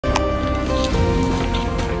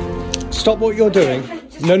stop what you're doing.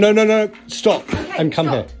 No. Stop and come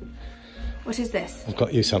here. What is this? I've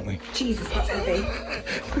got you something. Jesus, that's heavy.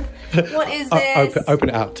 What is this? Open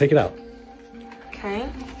it out. Take it out. Okay.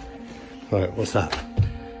 Right, what's that?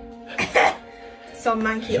 Some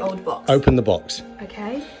manky old box. Open the box.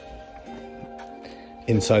 Okay.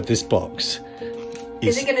 Inside this box.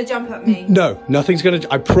 Is it going to jump at me? No, nothing's going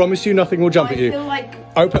to. I promise you, nothing will jump at you. I feel like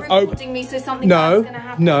open. me, so something bad's going to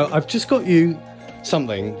happen. No, I've just got you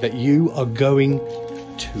something that you are going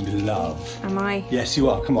to love. Am I? Yes, you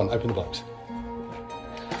are. Come on, open the box.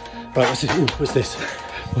 Right, what's this? Ooh, what's this?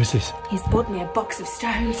 What's this? He's bought me a box of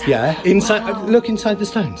stones. Yeah, inside. Wow. Look inside the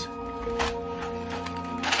stones.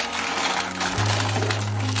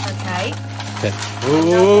 Okay. Yeah.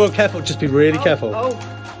 Oh, careful! Just be really careful. Oh.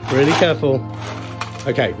 Really careful.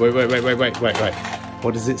 Okay. Wait.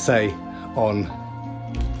 What does it say on?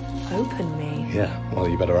 Open me. Yeah. Well,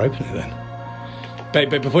 you better open it then.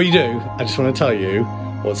 But before you do, I just want to tell you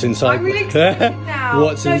what's inside. I'm really excited now.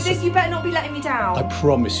 What's inside? This, you better not be letting me down. I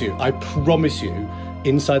promise you,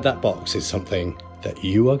 inside that box is something that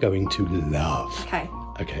you are going to love. Okay.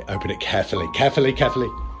 Okay, open it carefully.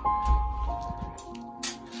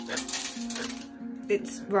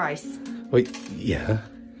 It's rice. Wait, yeah.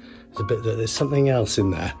 There's something else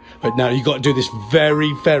in there. But now you've got to do this very,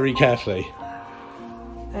 very carefully.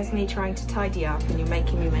 There's me trying to tidy up and you're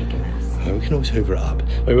making me make a mess. Oh, we can always hoover it up.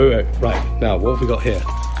 Wait. Right, now, what have we got here?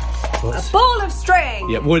 A ball of string!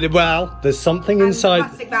 Yeah, well, there's something and inside. A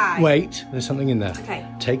plastic bag. Wait, there's something in there. Okay.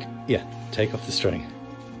 Take off the string.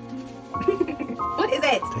 What is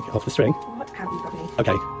it? Take it off the string. What have you got me?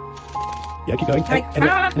 Okay. Yeah, keep going. Like,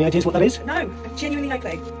 Any ideas what that is? No, I've genuinely no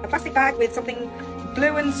clue. A plastic bag with something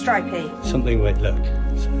blue and stripy. Something, wait, look.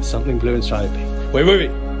 Something blue and stripy. Wait.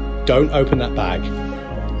 Don't open that bag.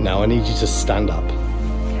 Now I need you to stand up.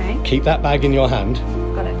 Okay. Keep that bag in your hand.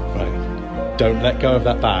 Got it. Right. Don't let go of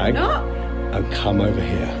that bag. No. And come over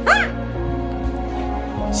here.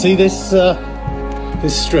 Ah! See this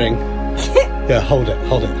this string? Yeah, hold it.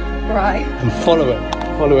 Right. And follow it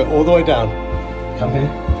all the way down. Come here.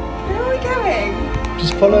 Where are we going?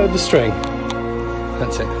 Just follow the string.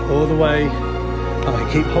 That's it. All the way. Alright,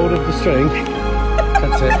 keep hold of the string.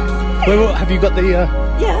 That's it. Wait, have you got the Yeah,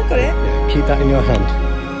 I've got it. Yeah, keep that in your hand.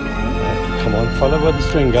 Yeah, come on, follow where the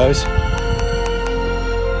string goes.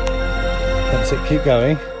 That's it, keep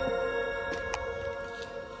going.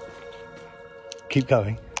 Keep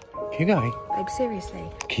going. Babe, seriously.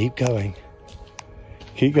 Keep going.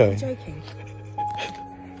 You're joking.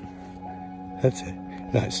 That's it.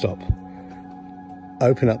 No, stop.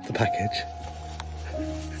 Open up the package.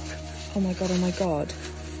 Oh my god.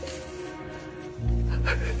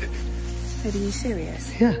 Babe, are you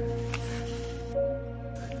serious? Yeah.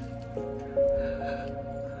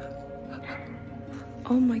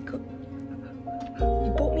 Oh my god.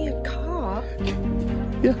 You bought me a car?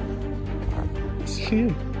 Yeah. It's for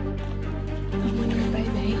you. Oh my god,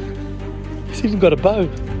 baby. It's even got a bow.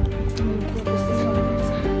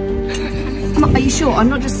 Are you sure? I'm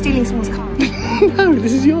not just stealing someone's car. No,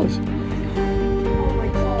 this is yours. Oh my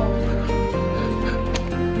god.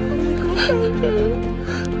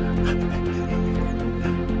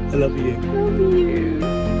 I love you. Love you.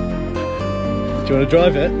 Do you want to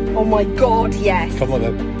drive it? Oh my god, yes. Come on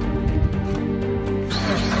then.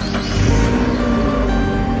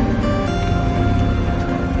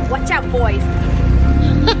 Watch out, boys.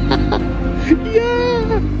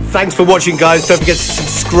 Yeah! Thanks for watching, guys. Don't forget to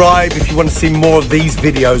subscribe if you want to see more of these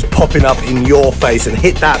videos popping up in your face, and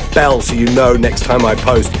hit that bell so you know next time I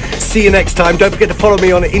post. See you next time. Don't forget to follow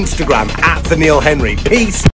me on Instagram @TheNeilHenry. Peace.